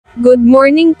Good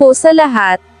morning po sa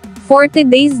lahat. For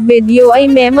today's video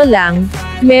ay memo lang,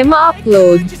 memo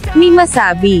upload, may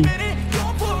masabi.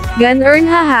 Gan-earn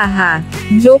hahaha.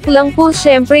 Joke lang po,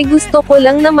 syempre gusto ko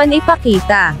lang naman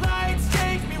ipakita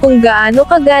kung gaano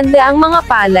kaganda ang mga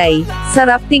palay.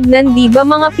 Sarap tignan, di ba,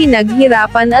 mga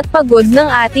pinaghirapan at pagod ng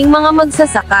ating mga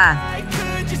magsasaka.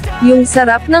 Yung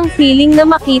sarap ng feeling na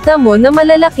makita mo na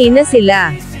malalaki na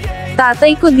sila.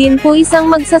 Tatay ko din po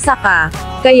isang magsasaka,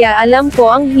 kaya alam ko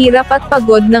ang hirap at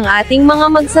pagod ng ating mga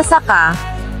magsasaka,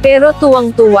 pero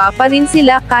tuwang-tuwa pa rin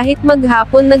sila kahit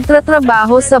maghapon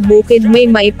nagtratrabaho sa bukid, may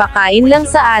maipakain lang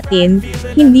sa atin.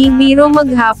 Hindi biro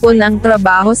maghapon ang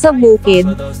trabaho sa bukid,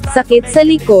 sakit sa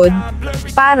likod,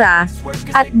 para,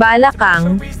 at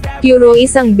balakang. Puro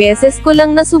isang beses ko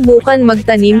lang nasubukan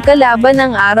magtanim kalaban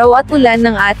ang araw at ulan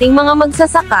ng ating mga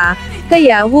magsasaka,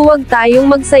 kaya huwag tayong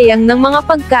magsayang ng mga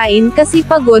pagkain kasi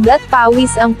pagod at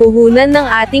pawis ang puhunan ng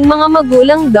ating mga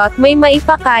magulang. May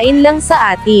maipakain lang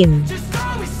sa atin.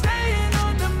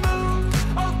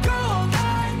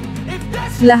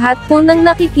 Lahat po ng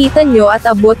nakikita nyo at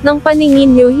abot ng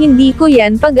paningin nyo, hindi ko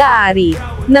yan pag-aari.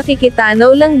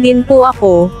 Nakikitanaw lang din po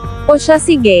ako. O siya,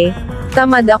 sige.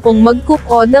 Tamad akong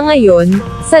mag-cook-oda ngayon.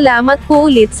 Salamat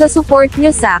po ulit sa support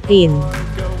nyo sakin.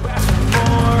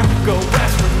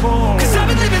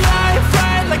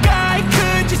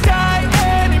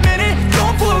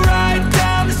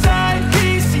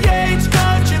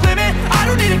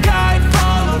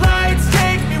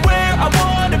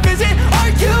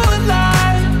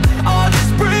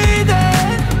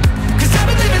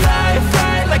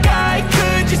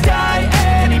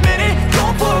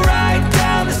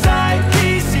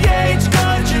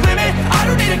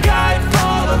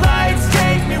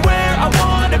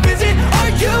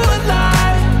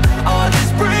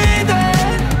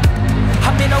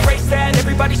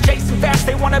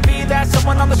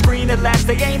 On the screen at last,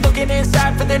 they ain't looking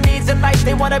inside for their needs in life.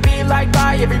 They wanna be liked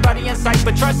by everybody in sight,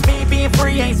 but trust me, being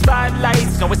free ain't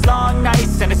spotlights. No, it's long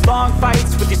nights and it's long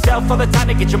fights with yourself all the time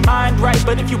to get your mind right.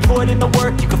 But if you put in the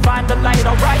work, you can find the light.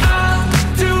 Alright, I'll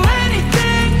do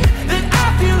anything that I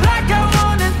feel like I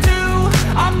wanna do.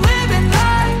 I'm living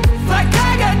life like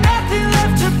I got nothing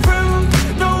left to prove.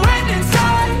 No end in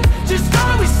sight, just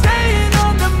always staying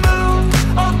on the move.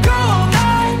 I'll go all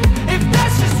night if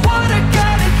that's just what I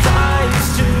gotta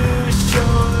do.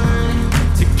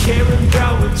 Care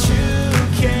about what you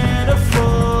can't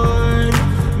afford.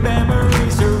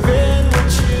 Memories are in what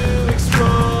you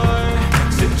explore.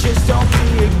 So just don't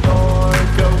be ignored.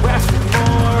 Go ask for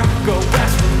more. Go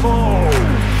ask for more.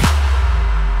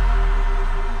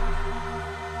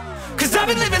 'Cause I've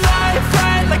been living life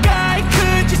right like I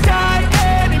could just die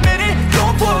any minute.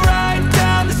 Going for a ride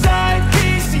down the side.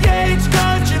 PCH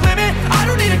country limit. I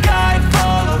don't need a guide.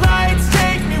 Follow lights.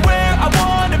 Take me where I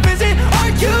wanna visit.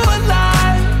 Are you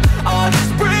alive? I'll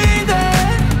just breathe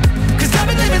in. 'Cause I've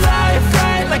been living life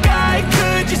right like I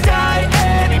could just die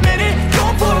any minute.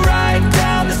 Going for a ride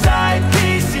down the side.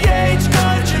 PCH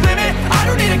country limit. I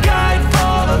don't need a guide.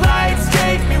 Follow lights.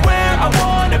 Take me where I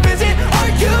wanna visit.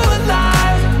 Are you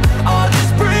alive? I'll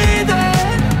just breathe in.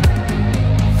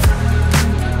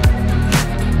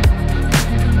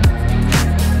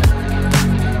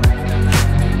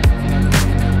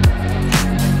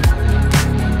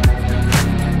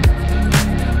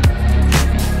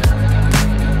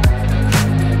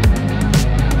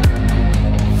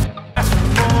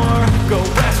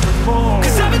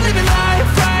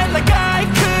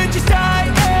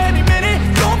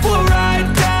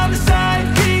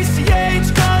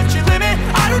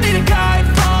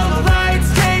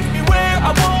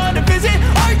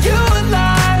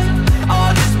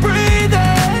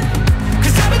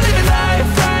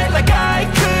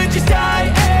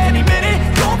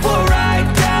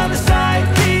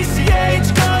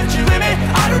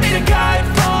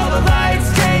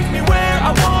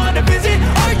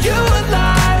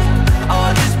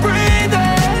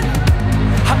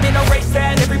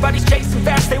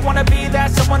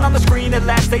 On the screen at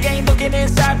last, they ain't looking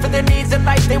inside for their needs in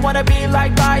life. They wanna be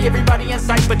liked by everybody in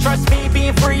sight, but trust me,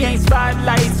 being free ain't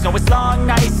spotlights. No, it's long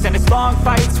nights and it's long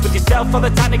fights with yourself all the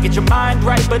time to get your mind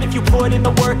right. But if you put in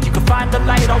the work, you can find the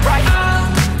light. Alright, I'll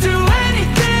do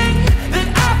anything that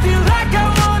I feel like I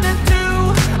wanna do.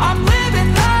 I'm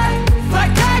living life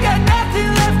like I got nothing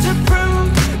left to prove.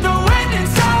 No end in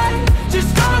sight, just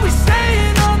always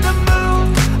staying on the move.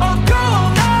 I'll go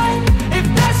all night if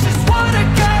that's just what I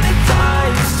gotta do.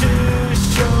 Too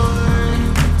short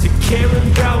to care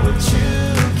about what you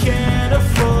can't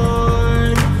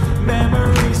afford.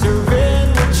 Memories are in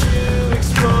what you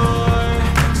explore.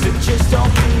 So just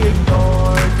don't be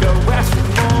ignored. Go ask for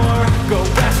more. Go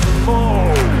ask for more.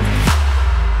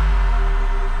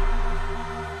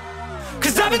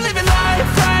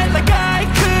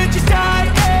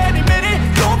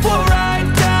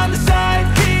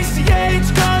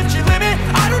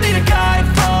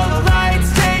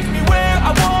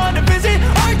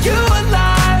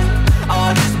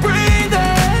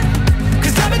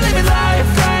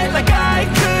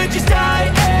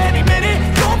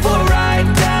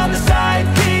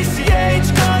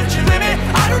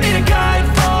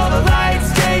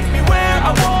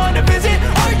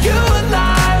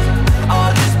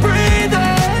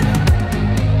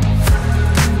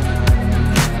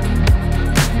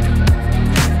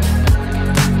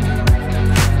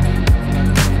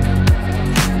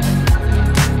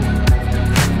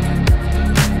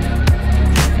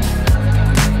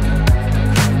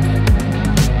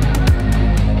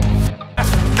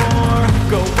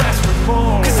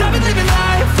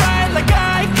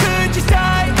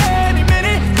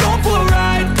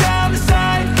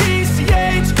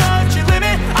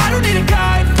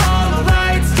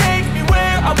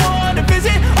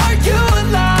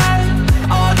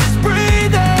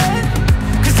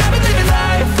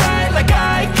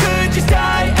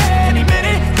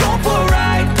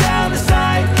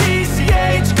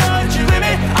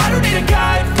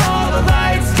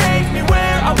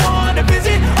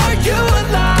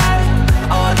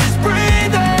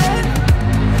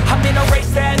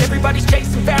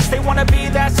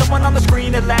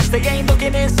 at last. They ain't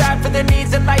looking inside for their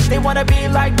needs in life. They wanna be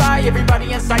liked by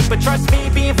everybody in sight, but trust me,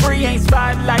 being free ain't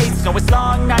spotlights. No, it's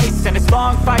long nights and it's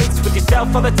long fights with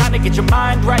yourself all the time to get your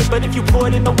mind right. But if you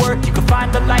put in the work, you can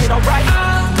find the light. Alright,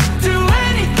 I'll do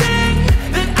anything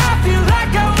that I feel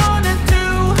like I wanna do.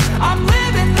 I'm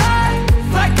living life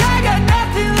like I got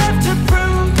nothing left to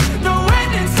prove. No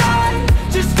end in sight,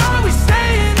 just always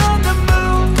staying on the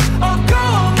move. I'll go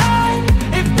all night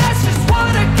if that's just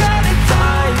what I gotta do.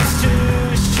 Life's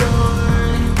too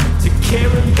short to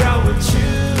care about what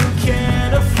you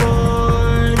can't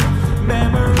afford.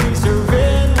 Memories are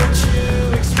in what you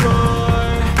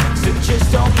explore, so just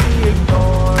don't be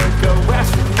ignored. Go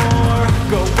ask for more,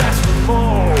 go ask for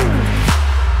more.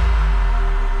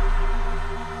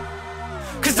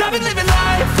 'Cause I've been living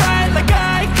life right like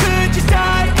I could just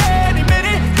die any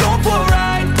minute. Going for a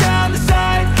ride down the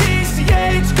side,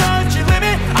 PCH, country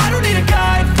limit. I don't need a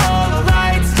guide, follow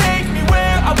lights, take me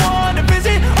where I wanna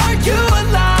visit. Are you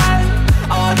alive?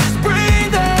 I'll just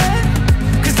breathe in.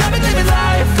 'Cause I've been living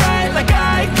life right like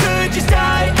I could just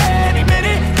die any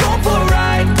minute. Going for a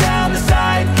ride down the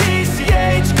side,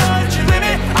 PCH, country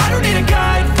limit. I don't need a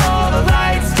guide, follow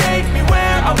lights, take me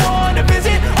where I wanna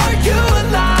visit. Are you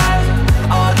alive?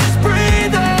 I'll just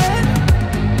breathe in.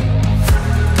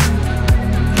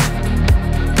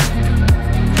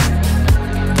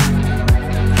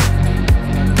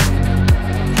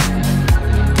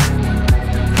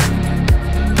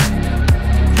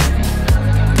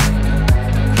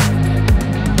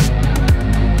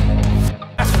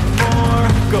 Ask for more,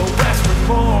 go ask for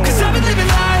more. 'Cause I've been living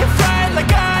life right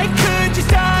like I could just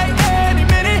die any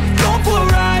minute. Going for a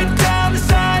ride down the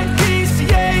side,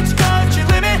 PCH, country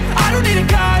limit. I don't need a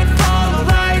guide, follow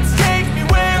lights, take me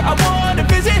where I wanna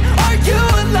visit. Are you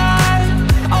alive?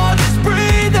 I'll just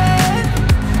breathe in.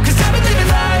 'Cause I've been living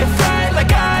life right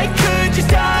like I could just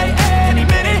die any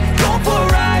minute. Going for a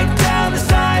ride down the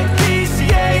side,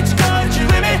 PCH, country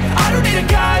limit. I don't need a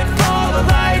guide, follow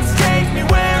lights, take me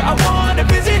where I wanna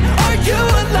visit. Are you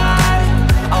alive?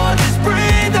 I'll just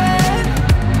breathe in.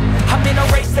 I'm in a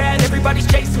race that everybody's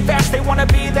chasing fast. They wanna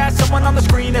be that someone on the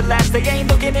screen at last. They ain't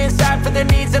looking inside for their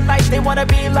needs in life. They wanna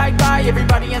be liked by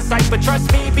everybody in sight, but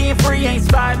trust me, being free ain't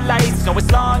spotlights. No,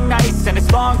 it's long nights and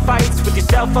it's long fights with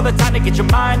yourself all the time to get your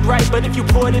mind right. But if you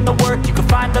put in the work, you can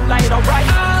find the light. Alright,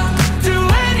 I'll do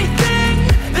anything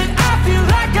that I feel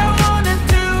like I wanna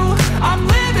do. I'm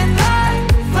living life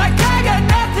like I got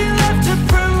nothing left to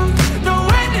prove. No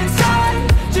end in sight,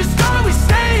 just always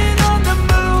staying on the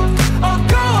move. I'll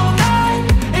go all night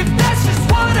if that's just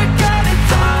what I gotta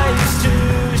do. Life's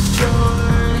too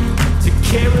short to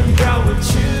care about what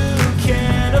you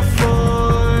can't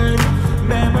afford.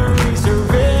 Memories are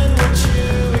in what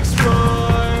you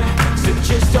explore, so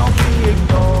just don't be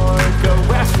ignored. Go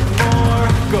ask for more,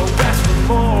 go ask for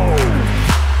more.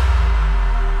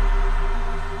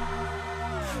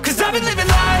 'Cause I've been living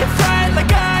life right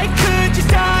like I could just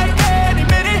die any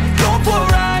minute. Going for a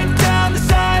ride down the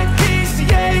side,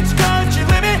 PCH, country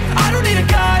limit. I don't need a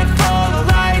guide, follow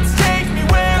lights, take me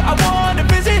where I wanna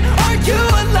visit. Are you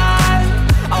alive?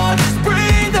 I'll just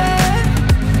breathe in.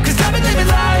 'Cause I've been living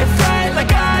life right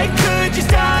like I could just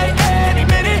die any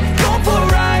minute. Going for a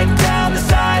ride down the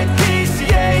side,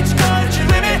 PCH, country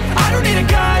limit. I don't need a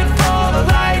guide, follow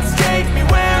lights, take me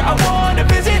where I wanna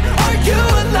visit. Are you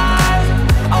alive?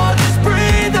 I'll just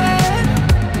breathe in.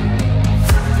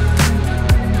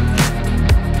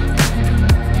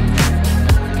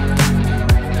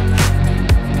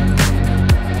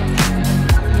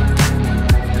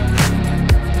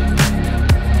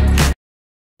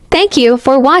 Thank you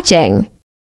for watching.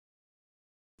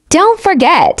 Don't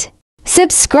forget,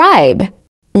 subscribe,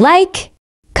 like,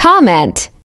 comment,